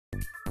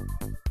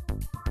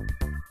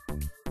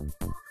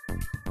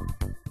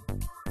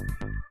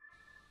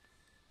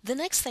The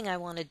next thing I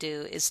want to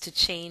do is to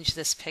change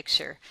this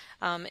picture.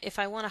 If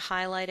I want to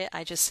highlight it,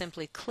 I just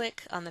simply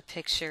click on the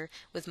picture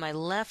with my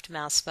left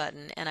mouse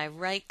button and I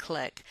right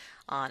click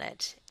on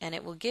it, and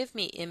it will give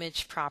me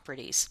image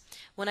properties.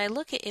 When I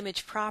look at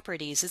image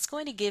properties, it's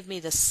going to give me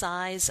the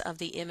size of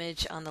the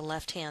image on the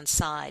left hand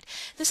side.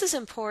 This is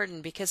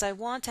important because I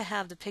want to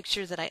have the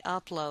picture that I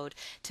upload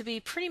to be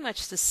pretty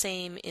much the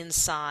same in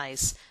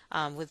size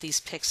with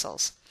these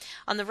pixels.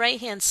 On the right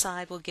hand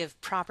side we'll give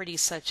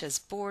properties such as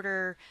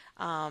border,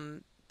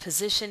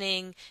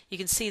 positioning. You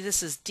can see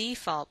this is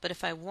default, but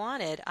if I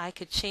wanted, I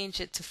could change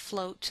it to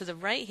float to the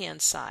right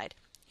hand side.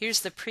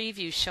 Here's the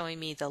preview showing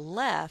me the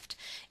left.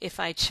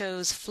 If I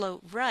chose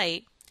float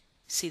right,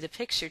 see the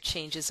picture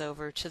changes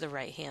over to the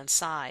right hand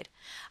side.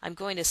 I'm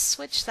going to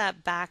switch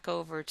that back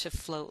over to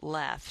float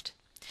left.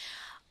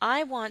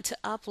 I want to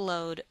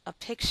upload a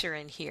picture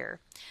in here,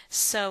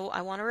 so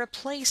I want to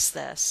replace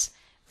this.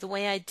 The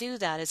way I do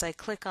that is I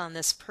click on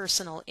this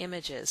personal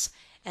images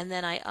and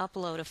then I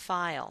upload a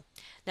file.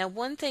 Now,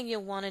 one thing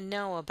you'll want to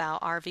know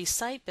about RV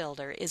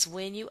Sitebuilder is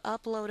when you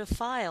upload a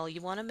file,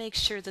 you want to make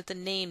sure that the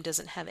name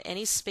doesn't have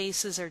any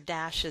spaces or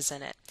dashes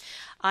in it.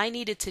 I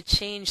needed to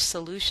change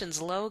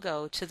Solutions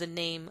Logo to the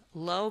name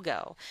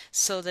Logo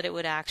so that it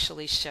would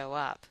actually show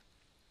up.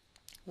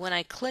 When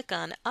I click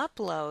on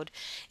upload,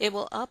 it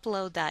will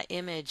upload that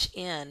image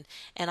in,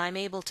 and I'm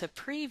able to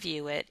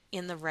preview it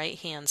in the right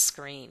hand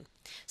screen.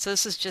 So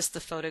this is just the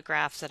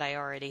photograph that I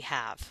already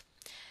have.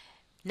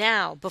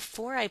 Now,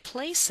 before I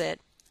place it,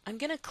 I'm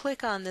going to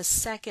click on this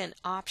second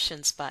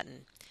options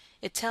button.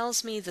 It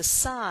tells me the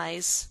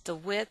size, the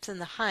width, and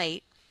the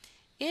height.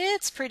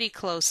 It's pretty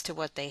close to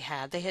what they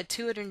had. They had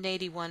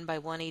 281 by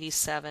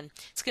 187.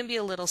 It's going to be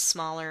a little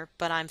smaller,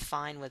 but I'm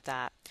fine with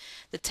that.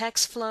 The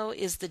text flow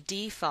is the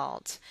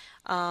default.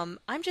 I'm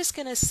just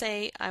going to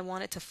say I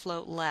want it to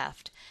float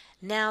left.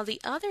 Now, the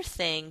other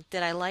thing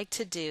that I like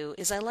to do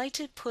is I like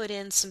to put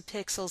in some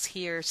pixels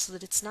here so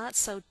that it's not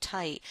so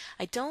tight.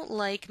 I don't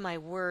like my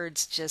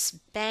words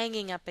just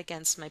banging up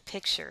against my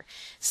picture.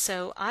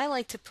 So I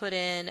like to put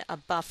in a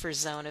buffer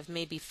zone of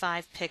maybe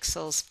 5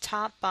 pixels,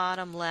 top,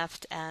 bottom,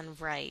 left, and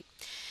right.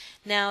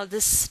 Now,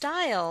 this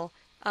style,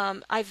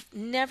 I've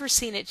never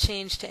seen it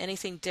change to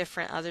anything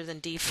different other than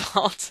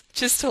default,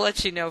 just to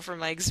let you know from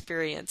my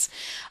experience.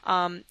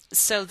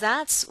 So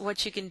that's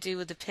what you can do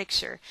with the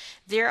picture.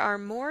 There are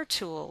more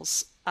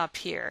tools up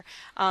here.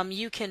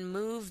 You can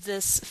move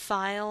this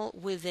file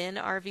within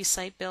RV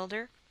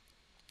Sitebuilder.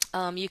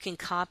 You can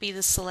copy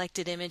the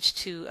selected image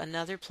to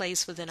another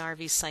place within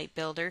RV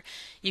Sitebuilder.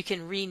 You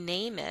can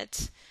rename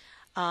it.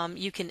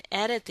 You can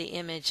edit the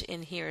image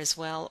in here as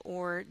well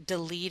or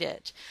delete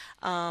it.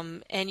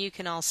 And you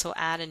can also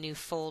add a new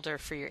folder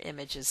for your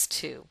images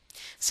too.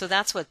 So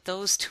that's what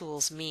those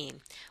tools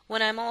mean.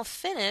 When I'm all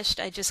finished,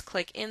 I just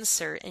click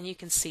Insert and you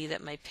can see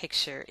that my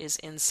picture is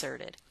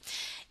inserted.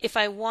 If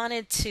I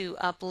wanted to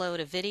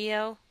upload a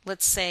video,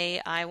 let's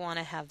say I want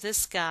to have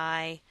this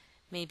guy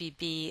maybe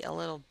be a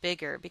little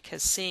bigger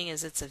because seeing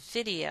as it's a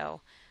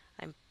video,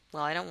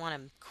 I don't want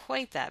him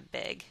quite that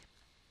big.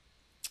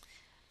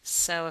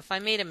 So if I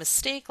made a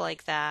mistake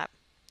like that,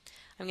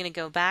 I'm going to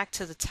go back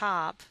to the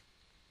top.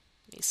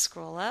 Let me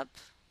scroll up,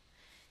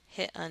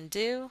 hit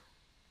undo.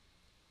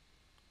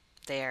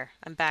 There,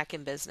 I'm back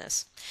in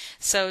business.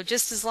 So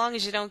just as long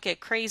as you don't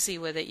get crazy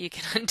with it, you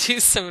can undo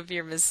some of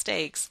your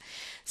mistakes.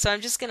 So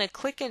I'm just going to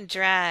click and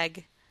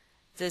drag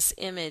this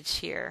image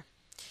here.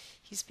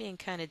 He's being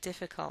kind of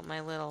difficult, my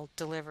little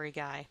delivery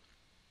guy.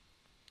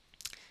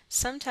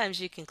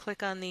 Sometimes you can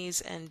click on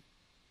these and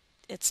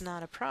it's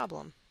not a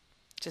problem.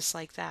 Just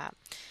like that.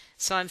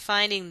 So I'm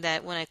finding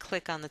that when I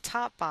click on the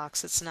top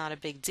box it's not a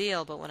big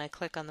deal, but when I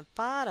click on the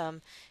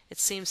bottom it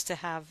seems to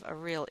have a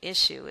real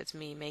issue with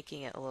me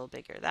making it a little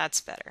bigger.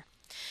 That's better.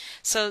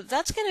 So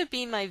that's going to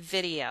be my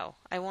video.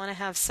 I want to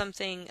have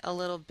something a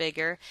little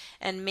bigger,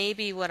 and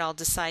maybe what I'll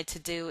decide to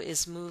do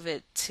is move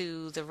it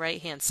to the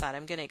right hand side.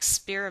 I'm going to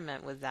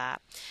experiment with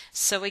that.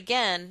 So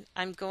again,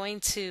 I'm going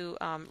to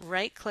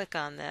right click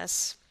on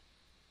this,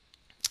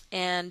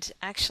 and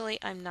actually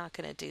I'm not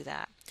going to do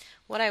that.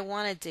 What I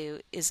want to do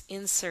is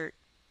insert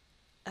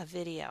a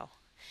video.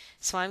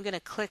 So I'm going to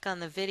click on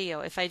the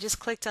video. If I just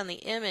clicked on the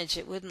image,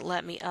 it wouldn't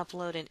let me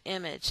upload an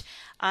image.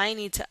 I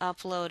need to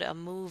upload a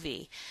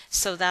movie.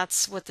 So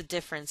that's what the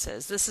difference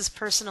is. This is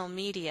personal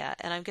media,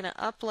 and I'm going to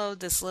upload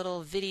this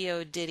little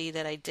video ditty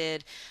that I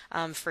did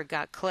for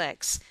Got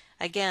Clicks.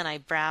 Again, I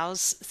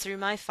browse through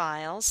my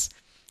files,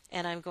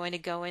 and I'm going to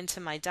go into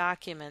my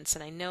documents,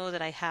 and I know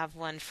that I have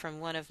one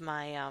from one of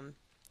my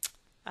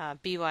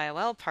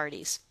BYOL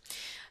parties.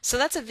 So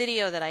that's a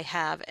video that I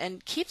have,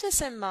 and keep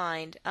this in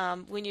mind.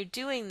 When you're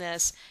doing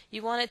this,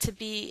 you want it to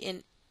be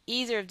in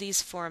either of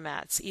these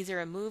formats, either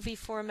a movie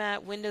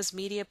format, Windows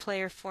Media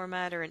Player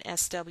format, or an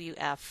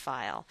SWF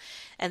file,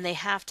 and they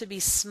have to be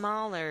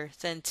smaller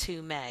than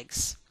 2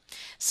 megs.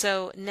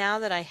 So now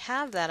that I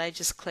have that, I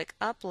just click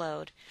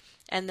upload,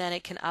 and then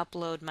it can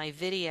upload my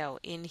video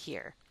in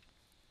here.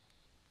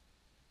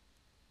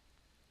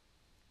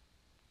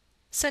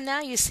 So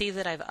now you see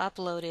that I've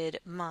uploaded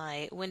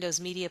my Windows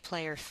Media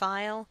Player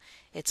file.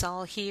 It's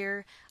all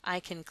here. I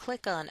can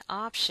click on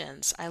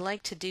Options. I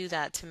like to do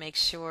that to make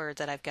sure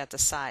that I've got the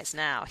size.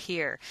 Now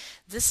here,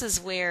 this is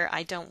where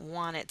I don't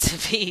want it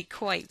to be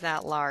quite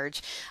that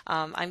large.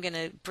 I'm going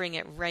to bring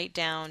it right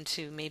down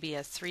to maybe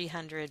a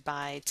 300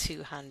 by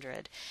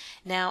 200.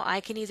 Now I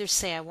can either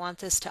say I want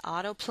this to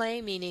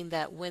autoplay, meaning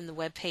that when the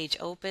web page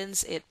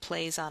opens it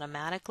plays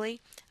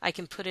automatically. I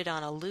can put it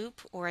on a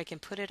loop, or I can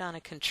put it on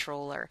a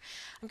controller.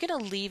 I'm going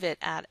to leave it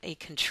at a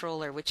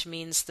controller, which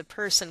means the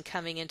person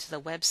coming into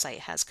the website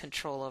has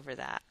control over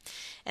that.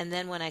 And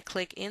then when I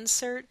click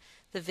Insert,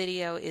 the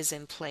video is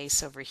in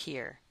place over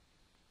here.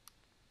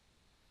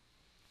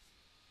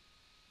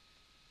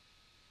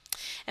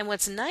 And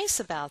what's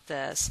nice about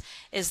this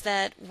is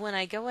that when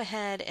I go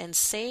ahead and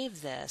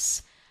save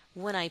this,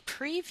 when I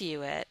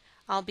preview it,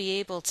 I'll be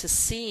able to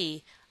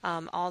see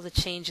all the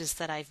changes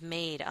that I've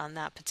made on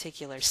that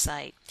particular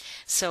site.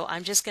 So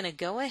I'm just going to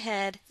go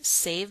ahead,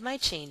 save my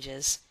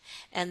changes,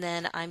 and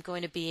then I'm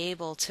going to be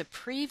able to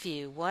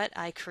preview what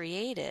I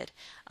created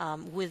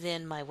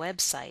within my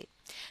website.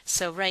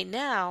 So right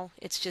now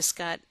it's just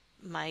got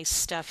my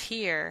stuff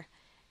here,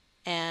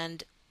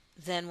 and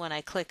then when I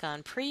click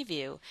on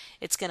preview,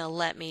 it's going to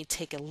let me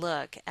take a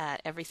look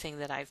at everything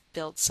that I've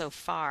built so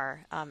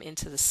far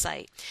into the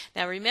site.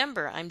 Now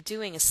remember, I'm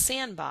doing a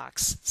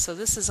sandbox, so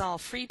this is all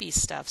freebie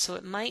stuff, so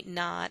it might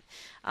not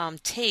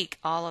take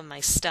all of my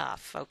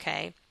stuff,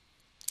 okay?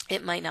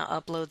 It might not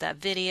upload that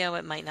video,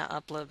 it might not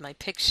upload my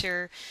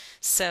picture.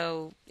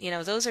 So,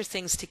 those are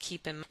things to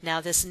keep in mind. Now,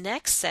 this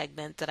next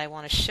segment that I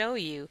want to show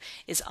you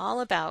is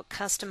all about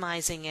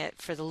customizing it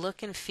for the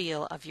look and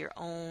feel of your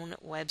own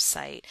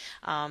website,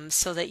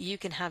 so that you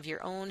can have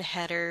your own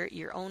header,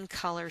 your own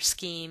color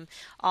scheme,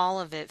 all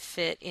of it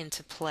fit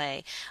into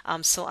play.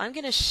 So I'm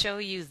going to show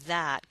you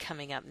that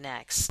coming up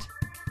next.